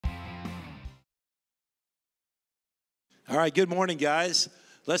All right, good morning, guys.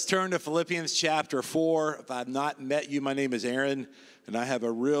 Let's turn to Philippians chapter 4. If I've not met you, my name is Aaron, and I have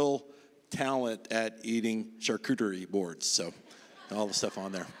a real talent at eating charcuterie boards, so all the stuff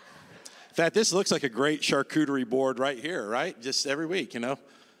on there. In fact, this looks like a great charcuterie board right here, right? Just every week, you know.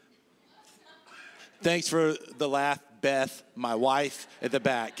 Thanks for the laugh, Beth, my wife at the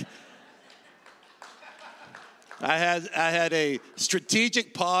back. I had a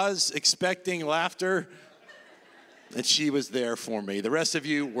strategic pause expecting laughter, and she was there for me. The rest of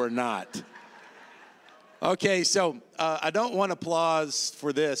you were not. Okay, so I don't want applause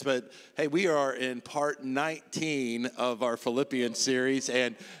for this, but hey, we are in part 19 of our Philippians series,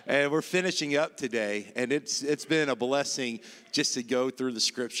 and we're finishing up today, and it's been a blessing just to go through the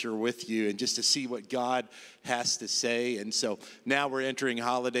scripture with you and just to see what God has to say. And so now we're entering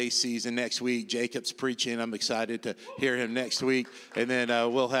holiday season next week. Jacob's preaching. I'm excited to hear him next week, and then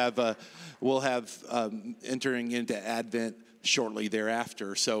we'll have entering into Advent shortly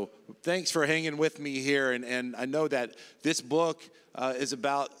thereafter. So thanks for hanging with me here. And I know that this book is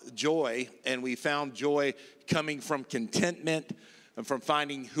about joy, and we found joy coming from contentment and from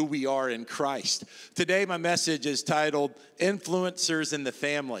finding who we are in Christ. Today, my message is titled Influencers in the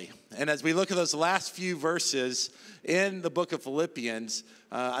Family. And as we look at those last few verses in the book of Philippians,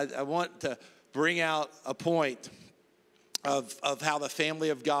 I want to bring out a point of how the family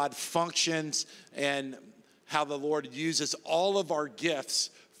of God functions and how the Lord uses all of our gifts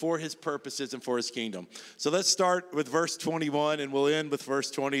for his purposes and for his kingdom. So let's start with verse 21 and we'll end with verse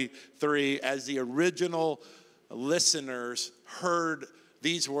 23 as the original listeners heard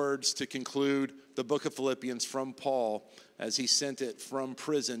these words to conclude the book of Philippians from Paul as he sent it from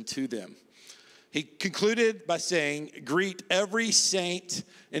prison to them. He concluded by saying, "Greet every saint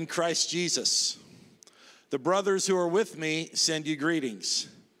in Christ Jesus. The brothers who are with me send you greetings.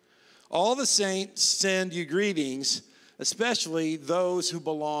 All the saints send you greetings, especially those who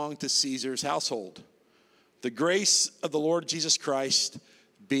belong to Caesar's household. The grace of the Lord Jesus Christ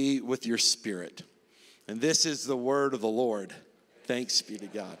be with your spirit." And this is the word of the Lord. Thanks be to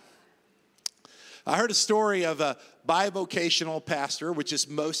God. I heard a story of a bivocational pastor, which is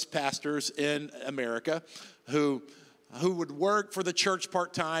most pastors in America, who would work for the church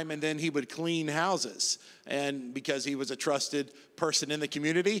part-time, and then he would clean houses. And because he was a trusted person in the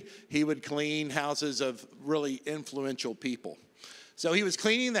community, he would clean houses of really influential people. So he was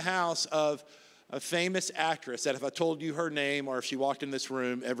cleaning the house of a famous actress that if I told you her name or if she walked in this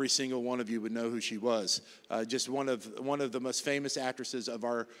room, every single one of you would know who she was. Just one of the most famous actresses of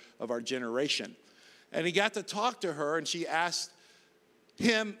our generation. And he got to talk to her, and she asked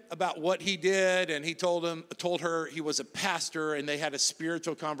him about what he did, and he told her he was a pastor, and they had a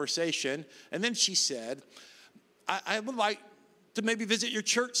spiritual conversation. And then she said, I would like to maybe visit your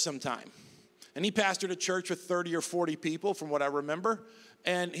church sometime. And he pastored a church with 30 or 40 people from what I remember.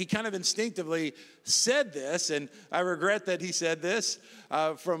 And he kind of instinctively said this, and I regret that he said this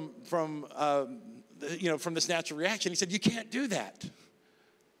from this natural reaction. He said, "You can't do that."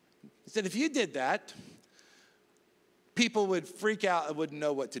 He said, "If you did that, people would freak out and wouldn't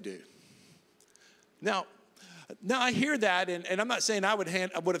know what to do." Now I hear that, and I'm not saying I would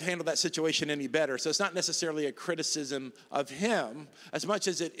have handled that situation any better. So it's not necessarily a criticism of him as much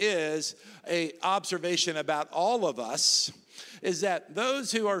as it is an observation about all of us, is that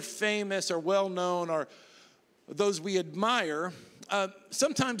those who are famous or well-known or those we admire,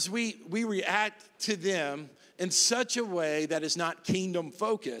 sometimes we react to them in such a way that is not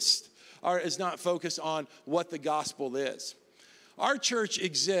kingdom-focused, or is not focused on what the gospel is. Our church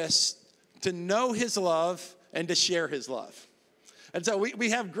exists to know his love and to share his love. And so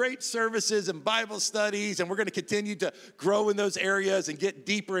we have great services and Bible studies, and we're going to continue to grow in those areas and get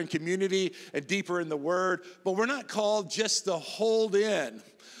deeper in community and deeper in the word. But we're not called just to hold in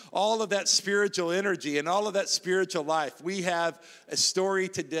all of that spiritual energy and all of that spiritual life. We have a story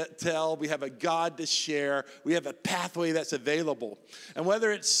to tell. We have a God to share. We have a pathway that's available. And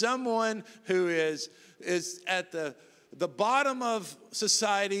whether it's someone who is at the bottom of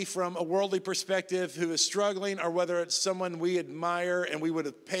society from a worldly perspective who is struggling, or whether it's someone we admire and we would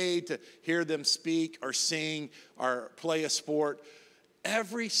have paid to hear them speak or sing or play a sport,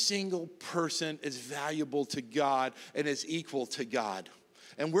 every single person is valuable to God and is equal to God.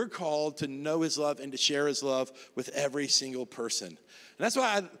 And we're called to know his love and to share his love with every single person. And that's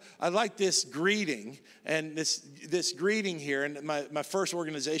why I like this greeting and this greeting here. And my first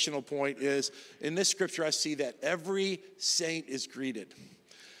organizational point is, in this scripture, I see that every saint is greeted.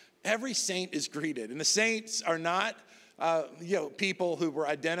 Every saint is greeted. And the saints are not people who were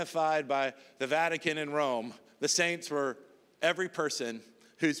identified by the Vatican in Rome. The saints were every person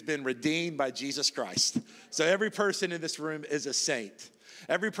who's been redeemed by Jesus Christ. So every person in this room is a saint.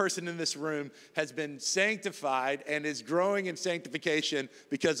 Every person in this room has been sanctified and is growing in sanctification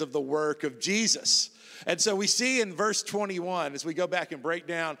because of the work of Jesus. And so we see in verse 21, as we go back and break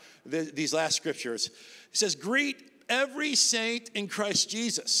down these last scriptures, it says, greet every saint in Christ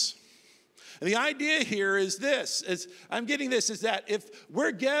Jesus. And the idea here is this, is that if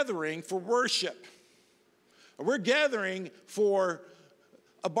we're gathering for worship, or we're gathering for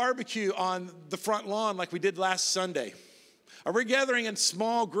a barbecue on the front lawn like we did last Sunday, or we're gathering in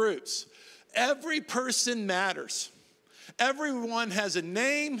small groups, every person matters. Everyone has a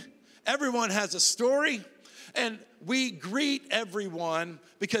name, everyone has a story, and we greet everyone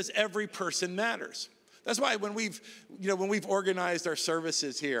because every person matters. That's why when we've organized our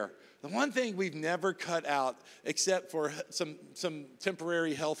services here, the one thing we've never cut out, except for some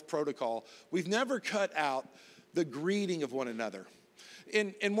temporary health protocol, we've never cut out the greeting of one another.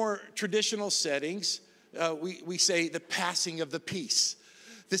 In more traditional settings, we say the passing of the peace.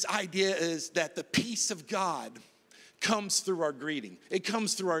 This idea is that the peace of God comes through our greeting. It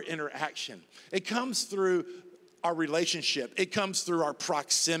comes through our interaction. It comes through our relationship. It comes through our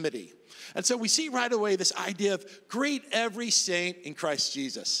proximity. And so we see right away this idea of greet every saint in Christ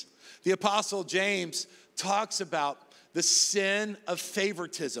Jesus. The Apostle James talks about the sin of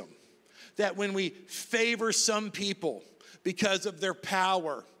favoritism, that when we favor some people because of their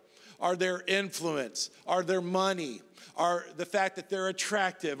power, or their influence, or their money, or the fact that they're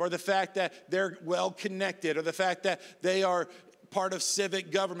attractive, or the fact that they're well-connected, or the fact that they are part of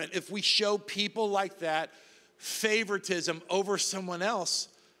civic government, if we show people like that favoritism over someone else,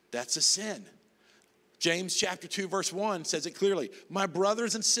 that's a sin. James chapter 2, verse 1 says it clearly. My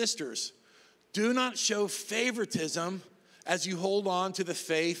brothers and sisters, do not show favoritism as you hold on to the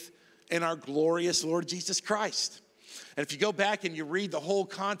faith in our glorious Lord Jesus Christ. And if you go back and you read the whole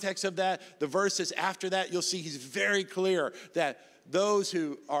context of that, the verses after that, you'll see he's very clear that those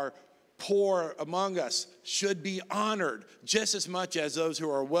who are poor among us should be honored just as much as those who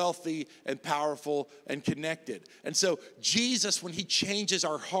are wealthy and powerful and connected. And so Jesus, when he changes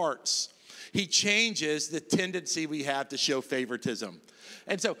our hearts, he changes the tendency we have to show favoritism.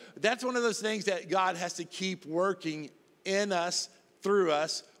 And so that's one of those things that God has to keep working in us, through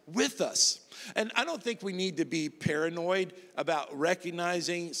us, with us. And I don't think we need to be paranoid about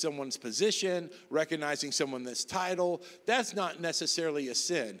recognizing someone's position, recognizing someone's title. That's not necessarily a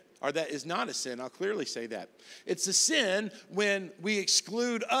sin, or that is not a sin. I'll clearly say that. It's a sin when we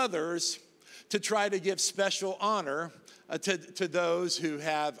exclude others to try to give special honor to those who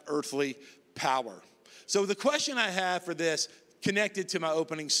have earthly power. So the question I have for this, connected to my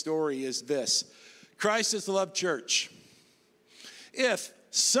opening story, is this. Christ is the Love Church. If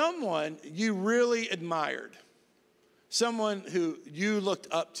someone you really admired, someone who you looked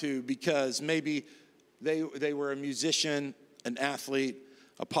up to because maybe they were a musician, an athlete,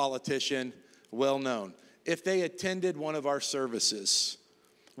 a politician, well-known, if they attended one of our services,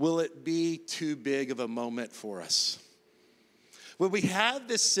 will it be too big of a moment for us? Will we have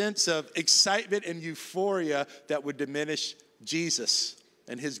this sense of excitement and euphoria that would diminish Jesus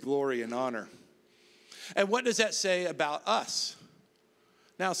and his glory and honor? And what does that say about us?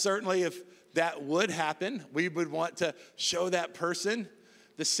 Now, certainly if that would happen, we would want to show that person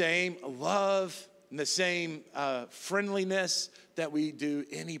the same love and the same friendliness that we do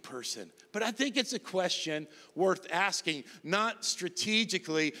any person. But I think it's a question worth asking, not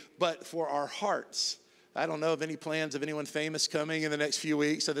strategically, but for our hearts. I don't know of any plans of anyone famous coming in the next few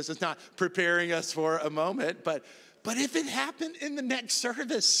weeks, so this is not preparing us for a moment. But if it happened in the next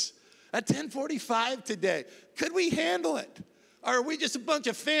service at 10:45 today, could we handle it? Or are we just a bunch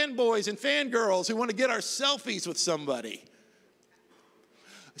of fanboys and fangirls who want to get our selfies with somebody?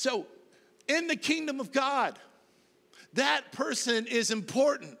 So in the kingdom of God, that person is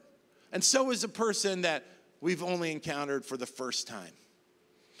important. And so is a person that we've only encountered for the first time.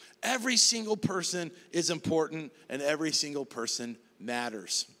 Every single person is important, and every single person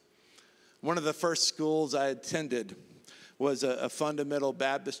matters. One of the first schools I attended was a fundamental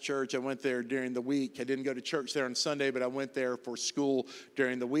Baptist church. I went there during the week. I didn't go to church there on Sunday, but I went there for school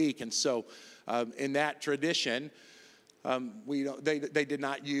during the week. And so in that tradition, they did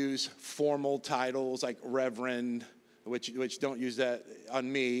not use formal titles like reverend, which don't use that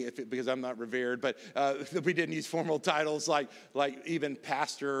on me because I'm not revered. But we didn't use formal titles like even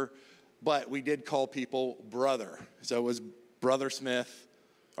pastor, but we did call people brother. So it was Brother Smith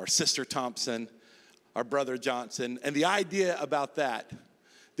or Sister Thompson, our Brother Johnson. And the idea about that,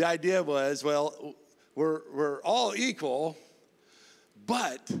 the idea was, well, we're all equal,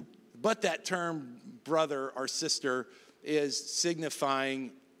 but that term brother or sister is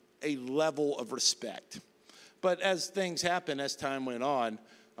signifying a level of respect. But as things happened, as time went on,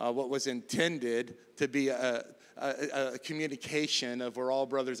 what was intended to be a communication of we're all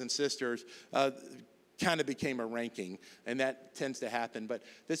brothers and sisters kind of became a ranking, and that tends to happen. But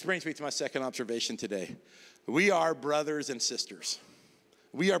this brings me to my second observation today. We are brothers and sisters.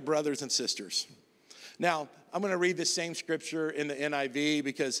 We are brothers and sisters. Now, I'm going to read the same scripture in the NIV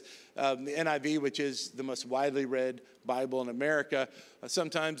because the NIV, which is the most widely read Bible in America,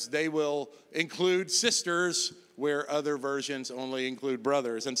 sometimes they will include sisters where other versions only include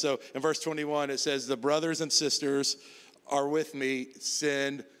brothers. And so in verse 21, it says, the brothers and sisters are with me,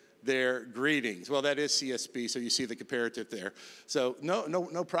 send their greetings. Well, that is CSB, so you see the comparative there. So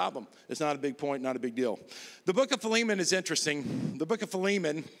no problem. It's not a big point, not a big deal. The book of Philemon is interesting. The book of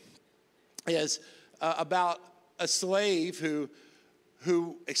Philemon is about a slave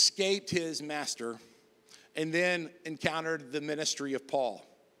who escaped his master and then encountered the ministry of Paul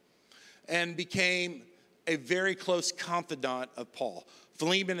and became a very close confidant of Paul.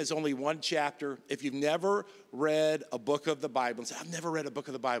 Philemon is only one chapter. If you've never read a book of the Bible and say, I've never read a book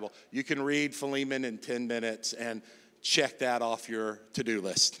of the Bible, you can read Philemon in 10 minutes and check that off your to-do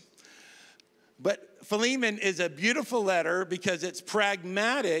list. But Philemon is a beautiful letter because it's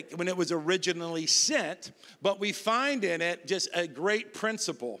pragmatic when it was originally sent, but we find in it just a great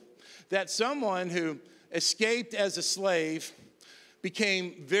principle that someone who escaped as a slave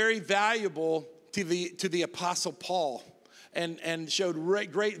became very valuable to the Apostle Paul and showed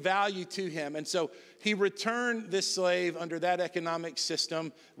great value to him. And so he returned this slave under that economic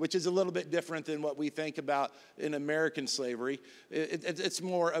system, which is a little bit different than what we think about in American slavery. It's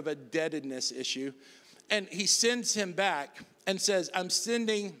more of a indebtedness issue. And he sends him back and says, I'm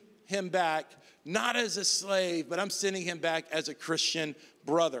sending him back not as a slave, but I'm sending him back as a Christian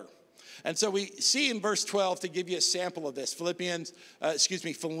brother. And so we see in verse 12, to give you a sample of this, Philemon,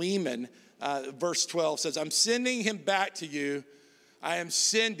 verse 12 says, I'm sending him back to you. I am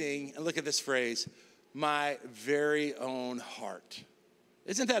sending, and look at this phrase, my very own heart.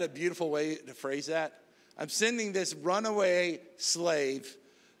 Isn't that a beautiful way to phrase that? I'm sending this runaway slave.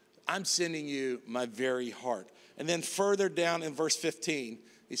 I'm sending you my very heart. And then further down in verse 15,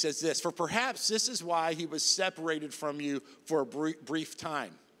 he says this, for perhaps this is why he was separated from you for a brief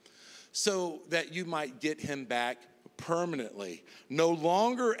time, so that you might get him back permanently, no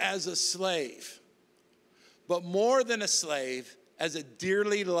longer as a slave, but more than a slave, as a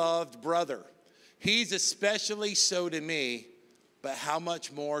dearly loved brother. He's especially so to me, but how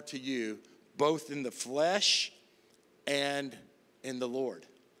much more to you, both in the flesh and in the Lord.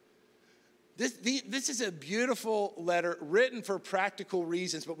 This is a beautiful letter written for practical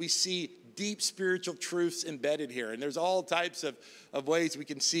reasons, but we see deep spiritual truths embedded here. And there's all types of ways we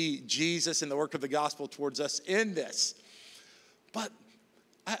can see Jesus and the work of the gospel towards us in this. But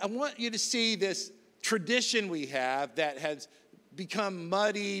I want you to see this tradition we have that has become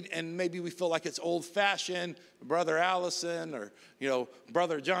muddied, and maybe we feel like it's old-fashioned. Brother Allison, or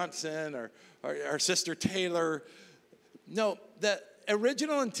Brother Johnson, or Sister Taylor. No, the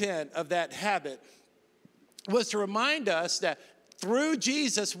original intent of that habit was to remind us that through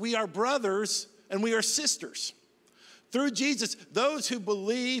Jesus, we are brothers and we are sisters. Through Jesus, those who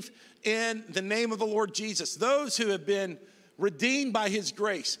believe in the name of the Lord Jesus, those who have been redeemed by his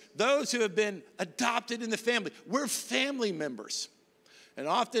grace, those who have been adopted in the family, we're family members. And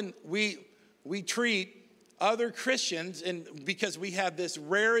often we treat other Christians, and because we have this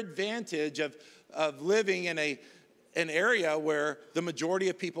rare advantage of living in an area where the majority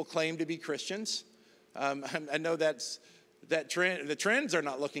of people claim to be Christians. I know the trends are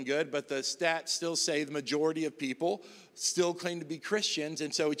not looking good, but the stats still say the majority of people still claim to be Christians.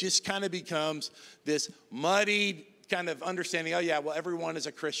 And so it just kind of becomes this muddied kind of understanding, oh yeah, well, everyone is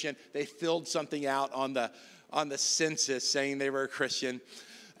a Christian. They filled something out on the census saying they were a Christian.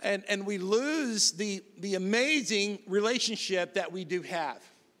 And we lose the amazing relationship that we do have.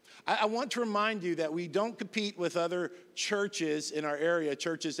 I want to remind you that we don't compete with other churches in our area,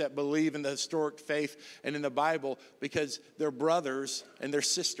 churches that believe in the historic faith and in the Bible, because they're brothers and they're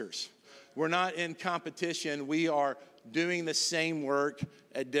sisters. We're not in competition. We are doing the same work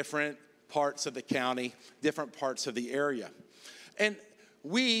at different parts of the county, different parts of the area. And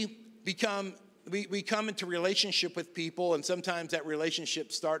we come into relationship with people, and sometimes that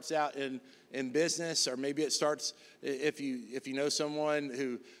relationship starts out in business, or maybe it starts if you know someone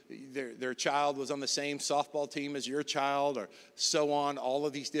who their child was on the same softball team as your child, or so on, all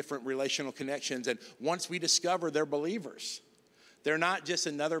of these different relational connections. And once we discover they're believers, they're not just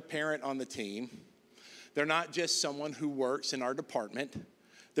another parent on the team. They're not just someone who works in our department.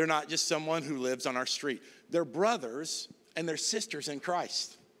 They're not just someone who lives on our street. They're brothers and they're sisters in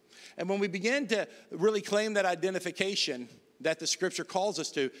Christ. And when we begin to really claim that identification that the scripture calls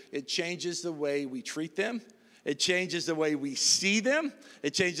us to, it changes the way we treat them. It changes the way we see them.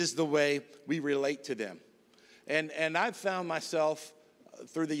 It changes the way we relate to them. And I've found myself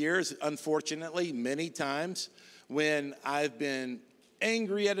through the years, unfortunately, many times when I've been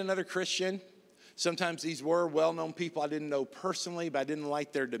angry at another Christian. Sometimes these were well-known people I didn't know personally, but I didn't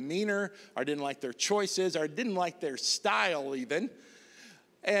like their demeanor, or I didn't like their choices, or I didn't like their style even.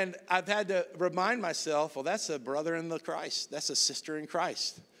 And I've had to remind myself, well, that's a brother in the Christ. That's a sister in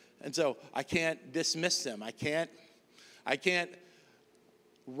Christ. And so I can't dismiss them. I can't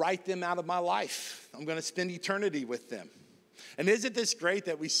write them out of my life. I'm going to spend eternity with them. And isn't this great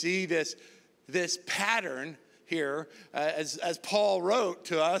that we see this pattern here, as Paul wrote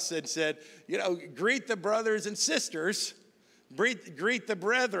to us and said, greet the brothers and sisters, greet the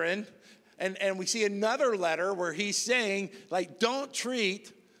brethren. And we see another letter where he's saying, like, don't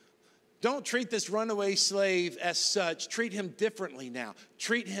treat this runaway slave as such. Treat him differently now.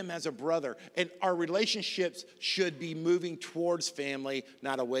 Treat him as a brother. And our relationships should be moving towards family,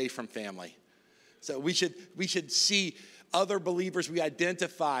 not away from family. So we should see other believers we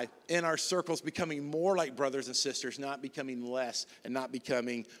identify in our circles becoming more like brothers and sisters, not becoming less and not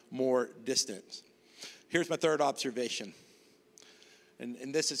becoming more distant. Here's my third observation.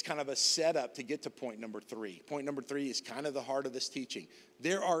 And this is kind of a setup to get to point number 3. Point number 3 is kind of the heart of this teaching.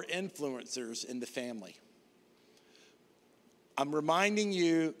 There are influencers in the family. I'm reminding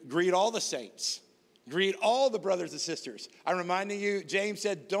you, greet all the saints. Greet all the brothers and sisters. I'm reminding you, James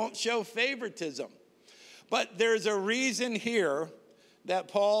said, don't show favoritism. But there's a reason here that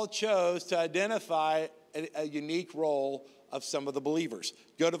Paul chose to identify a unique role of some of the believers.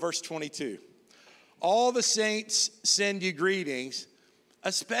 Go to verse 22. All the saints send you greetings,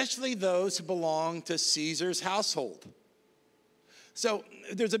 especially those who belong to Caesar's household. So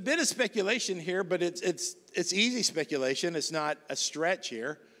there's a bit of speculation here, but it's easy speculation. It's not a stretch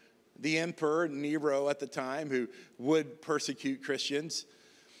here. The emperor Nero at the time, who would persecute Christians,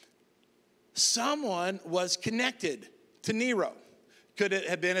 someone was connected to Nero. Could it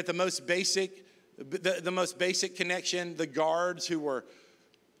have been at the most basic connection, the guards who were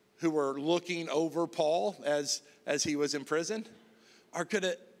looking over Paul as he was in prison? Or could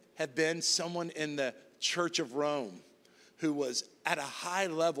it have been someone in the Church of Rome who was at a high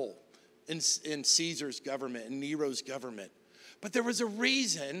level in Caesar's government, in Nero's government? But there was a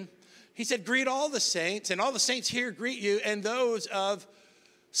reason. He said, greet all the saints, and all the saints here greet you, and those of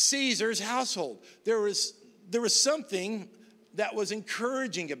Caesar's household. There was something that was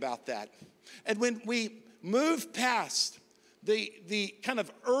encouraging about that. And when we move past the kind of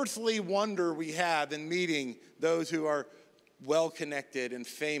earthly wonder we have in meeting those who are well-connected and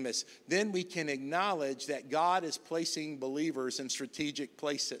famous, then we can acknowledge that God is placing believers in strategic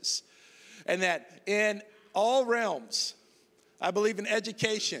places. And that in all realms, I believe in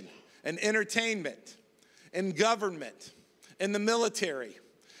education and entertainment, in government, in the military,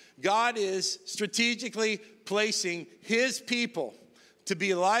 God is strategically placing his people to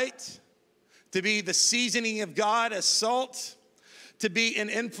be light, to be the seasoning of God as salt, to be in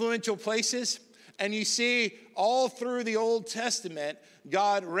influential places. And you see all through the Old Testament,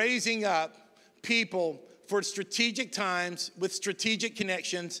 God raising up people for strategic times with strategic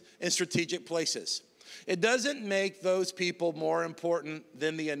connections in strategic places. It doesn't make those people more important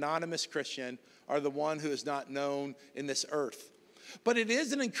than the anonymous Christian or the one who is not known in this earth. But it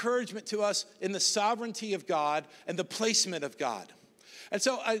is an encouragement to us in the sovereignty of God and the placement of God. And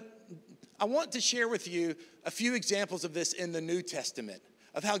so I want to share with you a few examples of this in the New Testament,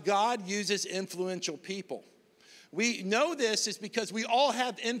 of how God uses influential people. We know this is because we all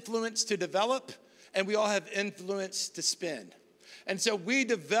have influence to develop and we all have influence to spend. And so we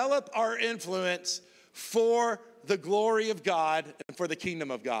develop our influence for the glory of God and for the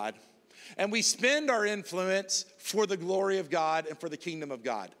kingdom of God. And we spend our influence for the glory of God and for the kingdom of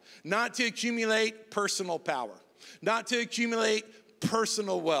God. Not to accumulate personal power, not to accumulate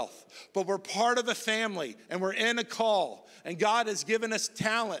personal wealth, but we're part of a family and we're in a call. And God has given us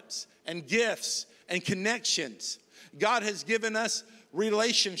talents and gifts and connections. God has given us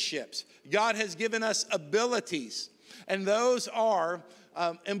relationships. God has given us abilities. And those are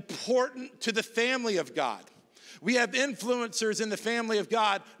important to the family of God. We have influencers in the family of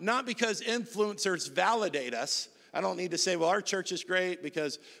God, not because influencers validate us. I don't need to say, well, our church is great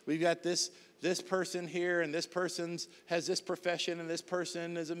because we've got this person here and this person has this profession and this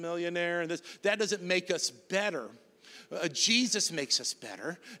person is a millionaire. And that doesn't make us better. Jesus makes us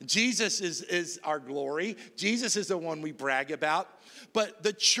better. Jesus is our glory. Jesus is the one we brag about. But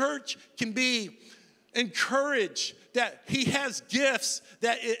the church can be encouraged that he has gifts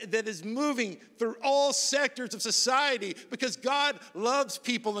that is moving through all sectors of society because God loves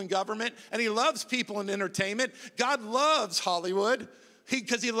people in government and he loves people in entertainment. God loves Hollywood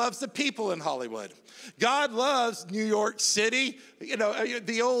because he loves the people in Hollywood. God loves New York City. You know,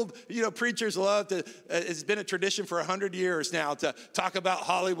 the old, preachers love to, it's been a tradition for 100 years now to talk about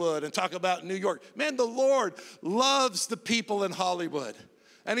Hollywood and talk about New York. Man, the Lord loves the people in Hollywood.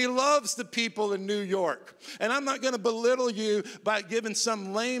 And he loves the people in New York. And I'm not going to belittle you by giving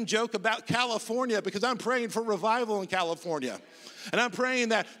some lame joke about California because I'm praying for revival in California. And I'm praying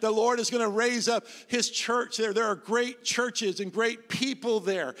that the Lord is going to raise up his church there. There are great churches and great people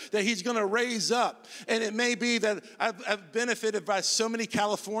there that he's going to raise up. And it may be that I've benefited by so many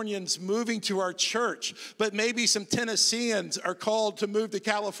Californians moving to our church, but maybe some Tennesseans are called to move to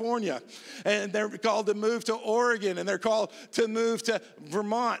California. And they're called to move to Oregon. And they're called to move to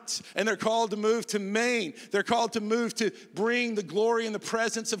Vermont. And they're called to move to Maine. They're called to move to bring the glory and the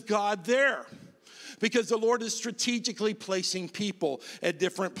presence of God there. Because the Lord is strategically placing people at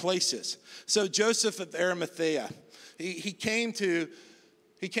different places. So Joseph of Arimathea, he came to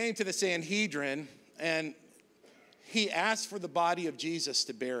the Sanhedrin and he asked for the body of Jesus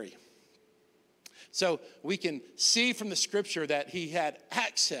to bury. So we can see from the scripture that he had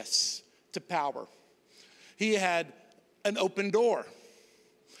access to power. He had an open door.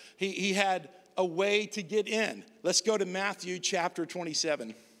 He had a way to get in. Let's go to Matthew chapter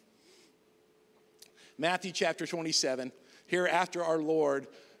 27. Matthew chapter 27, here after our Lord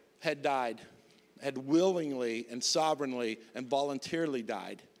had died, had willingly and sovereignly and voluntarily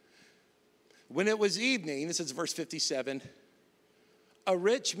died. When it was evening, this is verse 57, a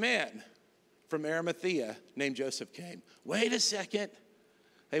rich man from Arimathea named Joseph came. Wait a second.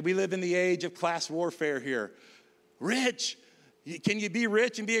 Hey, we live in the age of class warfare here. Rich. Can you be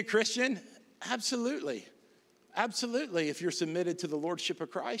rich and be a Christian? Absolutely. Absolutely, if you're submitted to the lordship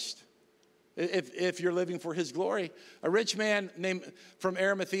of Christ. If you're living for his glory. A rich man from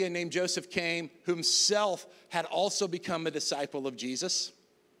Arimathea named Joseph came, who himself had also become a disciple of Jesus.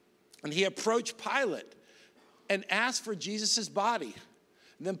 And he approached Pilate and asked for Jesus' body.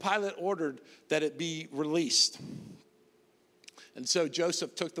 And then Pilate ordered that it be released. And so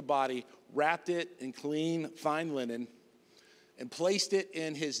Joseph took the body, wrapped it in clean, fine linen, and placed it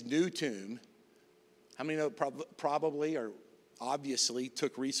in his new tomb. How many know probably or obviously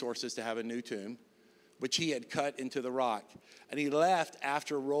took resources to have a new tomb, which he had cut into the rock. And he left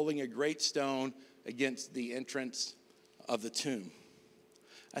after rolling a great stone against the entrance of the tomb.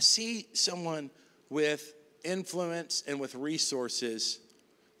 I see someone with influence and with resources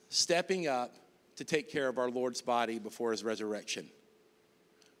stepping up to take care of our Lord's body before his resurrection.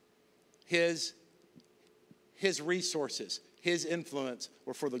 His resources, his influence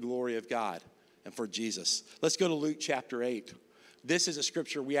were for the glory of God and for Jesus. Let's go to Luke chapter 8. This is a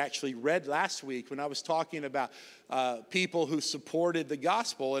scripture we actually read last week when I was talking about people who supported the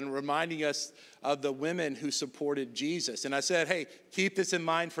gospel and reminding us of the women who supported Jesus. And I said, hey, keep this in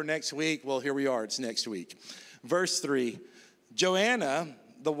mind for next week. Well, here we are. It's next week. Verse 3, Joanna,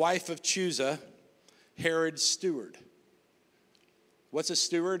 the wife of Chuza, Herod's steward. What's a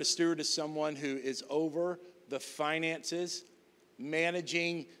steward? A steward is someone who is over the finances,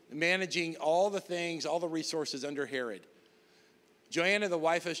 managing all the things, all the resources under Herod. Joanna, the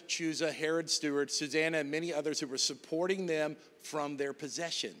wife of Chuza, Herod's steward, Susanna, and many others who were supporting them from their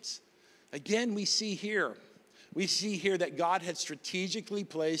possessions. Again, we see here that God had strategically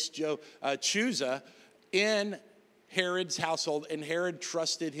placed Chuza in Herod's household, and Herod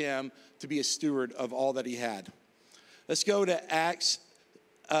trusted him to be a steward of all that he had. Let's go to Acts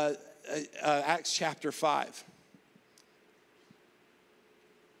chapter 5.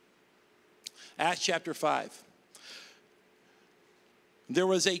 Acts chapter 5. There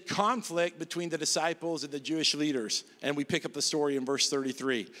was a conflict between the disciples and the Jewish leaders, and we pick up the story in verse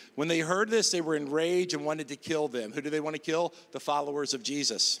 33. When they heard this, they were enraged and wanted to kill them. Who do they want to kill? The followers of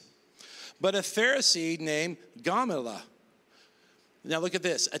Jesus. But a Pharisee named Gamaliel, now look at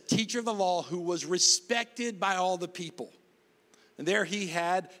this, a teacher of the law who was respected by all the people. And there he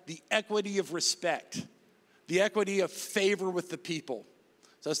had the equity of respect, the equity of favor with the people.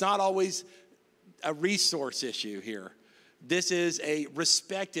 So it's not always a resource issue here. This is a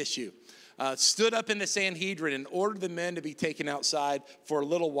respect issue. Stood up in the Sanhedrin and ordered the men to be taken outside for a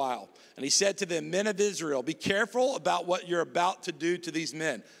little while. And he said to them, men of Israel, be careful about what you're about to do to these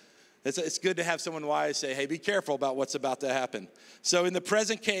men. It's good to have someone wise say, hey, be careful about what's about to happen. So in the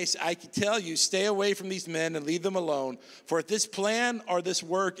present case, I can tell you, stay away from these men and leave them alone. For if this plan or this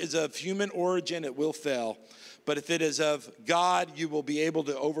work is of human origin, it will fail. But if it is of God, you will be able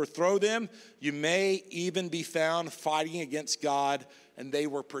to overthrow them. You may even be found fighting against God, and they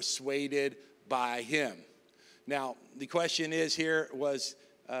were persuaded by him. Now, the question is here, was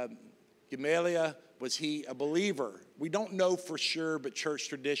Gamaliel, was he a believer? We don't know for sure, but church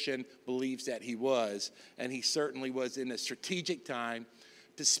tradition believes that he was. And he certainly was in a strategic time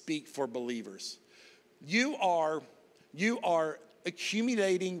to speak for believers. You are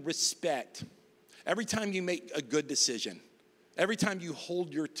accumulating respect every time you make a good decision. Every time you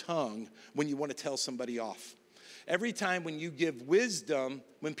hold your tongue when you want to tell somebody off. Every time when you give wisdom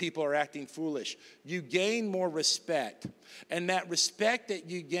when people are acting foolish, you gain more respect. And that respect that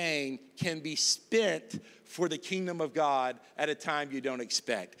you gain can be spent for the kingdom of God at a time you don't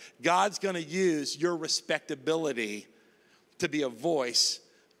expect. God's going to use your respectability to be a voice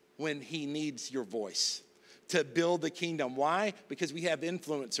when he needs your voice, to build the kingdom. Why? Because we have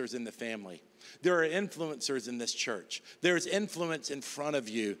influencers in the family. There are influencers in this church. There's influence in front of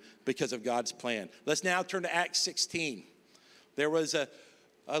you because of God's plan. Let's now turn to Acts 16. There was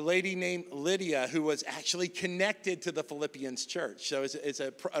a lady named Lydia who was actually connected to the Philippians church. So it's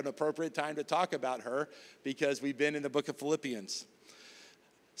an appropriate time to talk about her because we've been in the book of Philippians.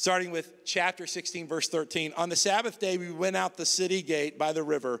 Starting with chapter 16, verse 13. On the Sabbath day, we went out the city gate by the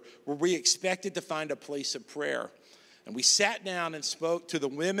river where we expected to find a place of prayer. And we sat down and spoke to the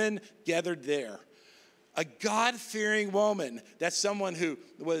women gathered there. A God-fearing woman, that's someone who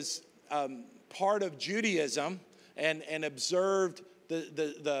was part of Judaism and observed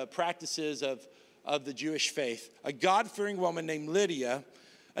the practices of the Jewish faith. A God-fearing woman named Lydia,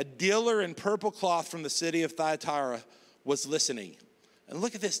 a dealer in purple cloth from the city of Thyatira, was listening. And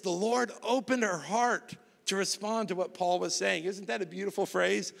look at this. The Lord opened her heart to respond to what Paul was saying. Isn't that a beautiful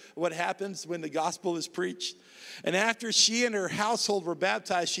phrase? What happens when the gospel is preached? And after she and her household were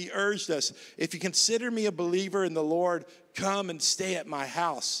baptized, she urged us, if you consider me a believer in the Lord, come and stay at my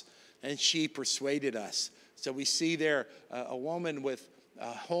house. And she persuaded us. So we see there a woman with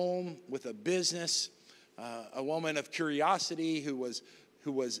a home, with a business, a woman of curiosity who was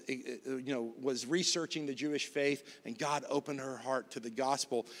researching the Jewish faith, and God opened her heart to the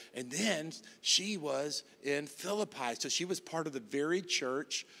gospel. And then she was in Philippi. So she was part of the very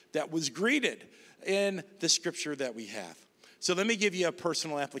church that was greeted in the scripture that we have. So let me give you a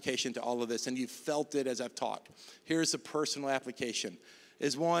personal application to all of this, and you've felt it as I've taught. Here's a personal application.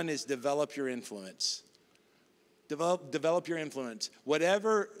 One is develop your influence. Develop your influence.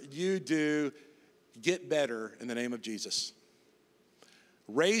 Whatever you do, get better in the name of Jesus.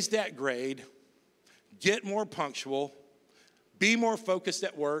 Raise that grade, get more punctual, be more focused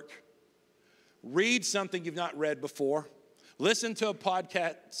at work, read something you've not read before, listen to a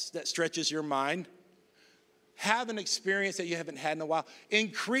podcast that stretches your mind, have an experience that you haven't had in a while,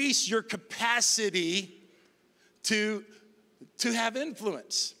 increase your capacity to have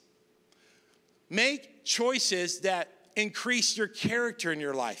influence. Make choices that increase your character in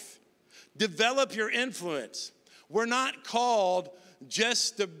your life. Develop your influence. We're not called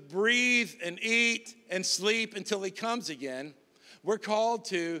just to breathe and eat and sleep until he comes again. We're called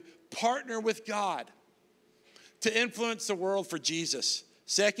to partner with God to influence the world for Jesus.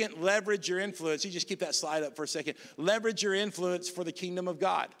 Second, leverage your influence. You just keep that slide up for a second. Leverage your influence for the kingdom of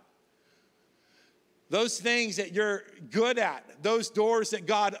God. Those things that you're good at, those doors that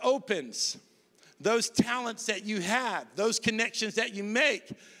God opens, those talents that you have, those connections that you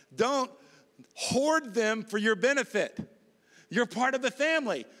make, don't hoard them for your benefit. You're part of the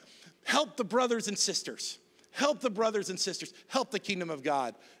family. Help the brothers and sisters. Help the brothers and sisters. Help the kingdom of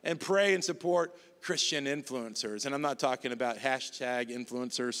God. And pray and support Christian influencers. And I'm not talking about hashtag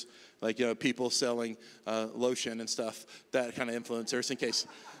influencers, like people selling lotion and stuff, that kind of influencers, in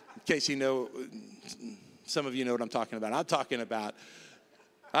case you know, some of you know what I'm talking about. I'm talking about,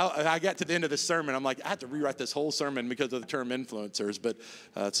 I got to the end of the sermon. I'm like, I have to rewrite this whole sermon because of the term influencers.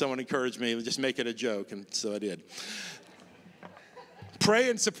 But someone encouraged me to just make it a joke, and so I did.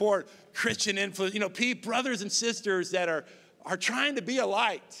 Pray and support Christian influence. Brothers and sisters that are trying to be a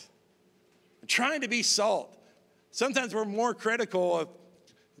light, trying to be salt. Sometimes we're more critical of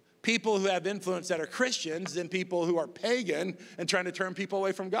people who have influence that are Christians than people who are pagan and trying to turn people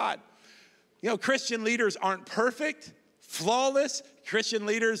away from God. Christian leaders aren't perfect, flawless. Christian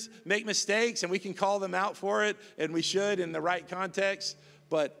leaders make mistakes, and we can call them out for it, and we should in the right context,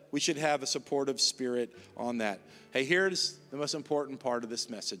 but we should have a supportive spirit on that. Hey, here's the most important part of this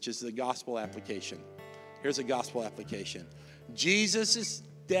message, is the gospel application. Here's a gospel application. Jesus'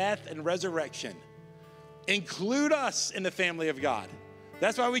 death, and resurrection include us in the family of God.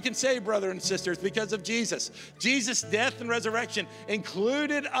 That's why we can say, brother and sisters, because of Jesus. Jesus' death and resurrection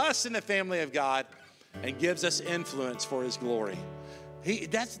included us in the family of God and gives us influence for his glory.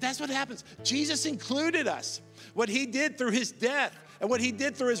 That's what happens. Jesus included us. What he did through his death and what he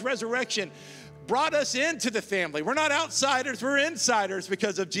did through his resurrection brought us into the family. We're not outsiders, we're insiders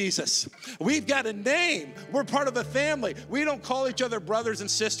because of Jesus. We've got a name. We're part of a family. We don't call each other brothers and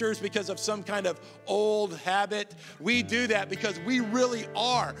sisters because of some kind of old habit. We do that because we really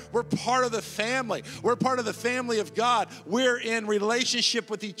are. We're part of the family. We're part of the family of God. We're in relationship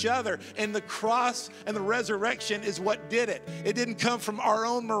with each other, and the cross and the resurrection is what did it. It didn't come from our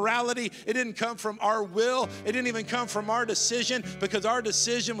own morality. It didn't come from our will. It didn't even come from our decision, because our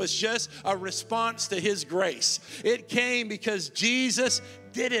decision was just a response to his grace. It came because Jesus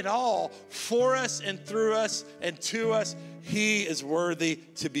did it all for us and through us and to us. He is worthy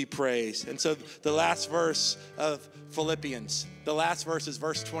to be praised. And so the last verse of Philippians, the last verse is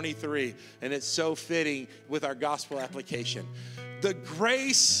verse 23, and it's so fitting with our gospel application. The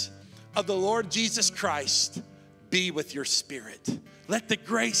grace of the Lord Jesus Christ be with your spirit. Let the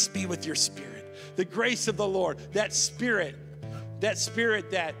grace be with your spirit. The grace of the Lord, that spirit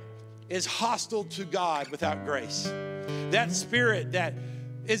that is hostile to God without grace. That spirit that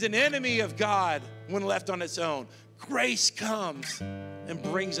is an enemy of God when left on its own. Grace comes and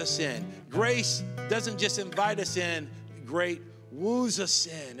brings us in. Grace doesn't just invite us in, grace woos us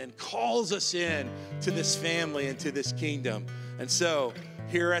in and calls us in to this family and to this kingdom. And so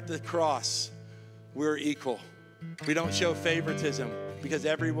here at the cross, we're equal. We don't show favoritism because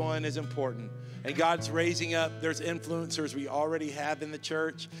everyone is important. And God's raising up, there's influencers we already have in the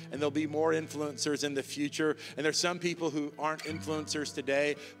church, and there'll be more influencers in the future. And there's some people who aren't influencers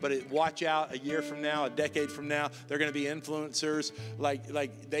today, but watch out, a year from now, a decade from now, they're going to be influencers like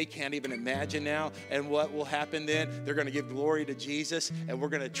they can't even imagine now. And what will happen then? They're going to give glory to Jesus, and we're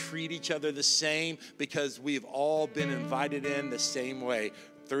going to treat each other the same because we've all been invited in the same way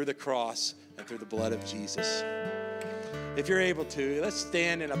through the cross and through the blood of Jesus. If you're able to, let's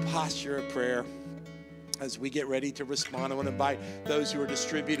stand in a posture of prayer as we get ready to respond. I want to invite those who are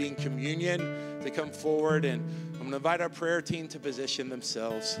distributing communion to come forward, and I'm going to invite our prayer team to position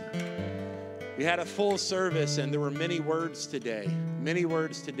themselves. We had a full service, and there were many words today,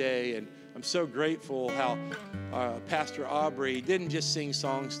 and I'm so grateful how Pastor Aubrey didn't just sing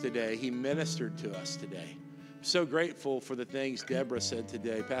songs today, he ministered to us today. So grateful for the things Deborah said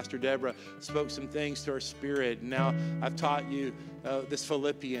today. Pastor Deborah spoke some things to our spirit. And now I've taught you this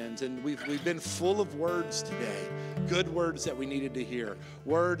Philippians, and we've been full of words today. Good words that we needed to hear.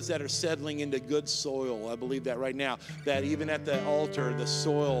 Words that are settling into good soil. I believe that right now. That even at the altar, the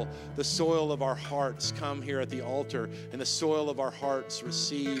soil of our hearts come here at the altar, and the soil of our hearts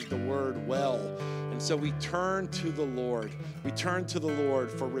receive the word well. And so we turn to the Lord. We turn to the Lord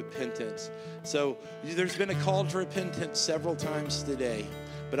for repentance. So there's been a call to repentance several times today,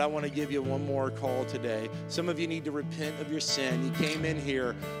 but I want to give you one more call today. Some of you need to repent of your sin. You came in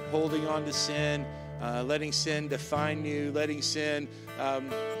here holding on to sin, letting sin define you, letting sin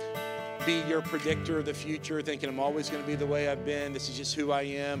be your predictor of the future, thinking I'm always going to be the way I've been. This is just who I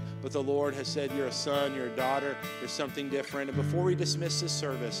am. But the Lord has said you're a son, you're a daughter, there's something different. And before we dismiss this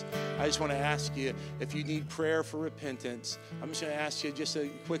service, I just want to ask you, if you need prayer for repentance, I'm just going to ask you just to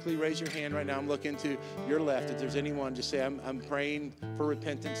quickly raise your hand right now. I'm looking to your left. If there's anyone, just say, I'm praying for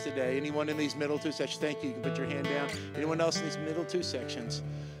repentance today. Anyone in these middle two sections? Thank you. You can put your hand down. Anyone else in these middle two sections?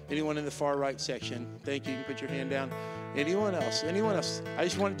 Anyone in the far right section? Thank you. You can put your hand down. Anyone else? Anyone else?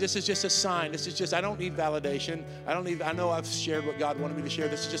 This is just a sign. I don't need validation. I know I've shared what God wanted me to share.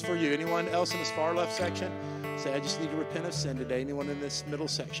 This is just for you. Anyone else in this far left section? Say, I just need to repent of sin today. Anyone in this middle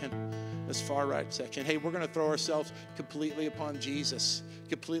section? This far right section? Hey, we're going to throw ourselves completely upon Jesus,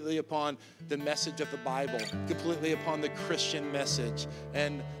 completely upon the message of the Bible, completely upon the Christian message.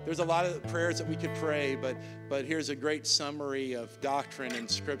 And there's a lot of prayers that we could pray, but here's a great summary of doctrine and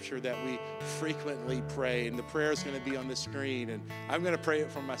scripture that we frequently pray. And the prayer is going to be on the screen. And I'm going to pray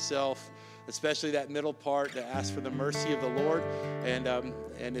it for myself, especially that middle part, to ask for the mercy of the Lord. And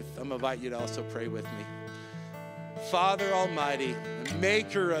if I'm going to invite you to also pray with me. Father Almighty,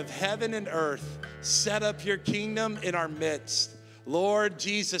 maker of heaven and earth, set up your kingdom in our midst. Lord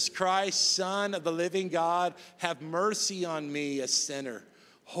Jesus Christ, Son of the living God, have mercy on me, a sinner.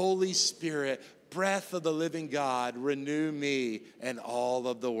 Holy Spirit, breath of the living God, renew me and all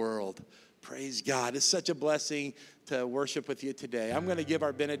of the world. Praise God. It's such a blessing to worship with you today. I'm going to give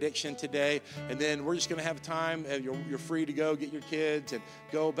our benediction today, and then we're just going to have time. You're free to go get your kids and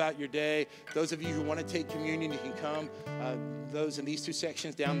go about your day. Those of you who want to take communion, you can come. Those in these two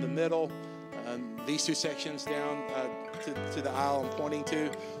sections down the middle, these two sections down to the aisle I'm pointing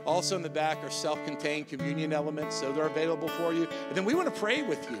to. Also in the back are self-contained communion elements, so they're available for you. And then we want to pray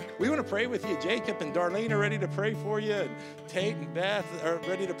with you. We want to pray with you. Jacob and Darlene are ready to pray for you, and Tate and Beth are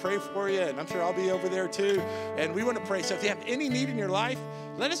ready to pray for you, and I'm sure I'll be over there too. And we want to pray. So if you have any need in your life,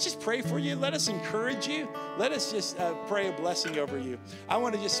 let us just pray for you. Let us encourage you. Let us just pray a blessing over you. I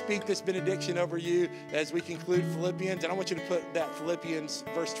want to just speak this benediction over you as we conclude Philippians. And I want you to put that Philippians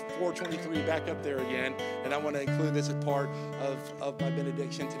verse 4:23 back up there again. And I want to include this as part of my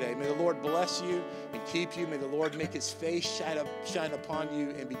benediction today. May the Lord bless you and keep you. May the Lord make his face shine upon you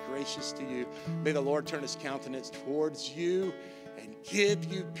and be gracious to you. May the Lord turn his countenance towards you and give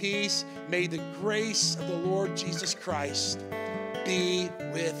you peace. May the grace of the Lord Jesus Christ be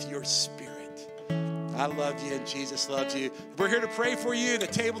with your spirit. I love you and Jesus loves you. We're here to pray for you. The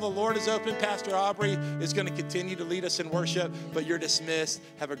table of the Lord is open. Pastor Aubrey is going to continue to lead us in worship, but you're dismissed.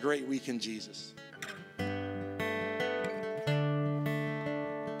 Have a great week in Jesus.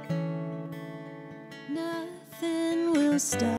 Nothing will stop.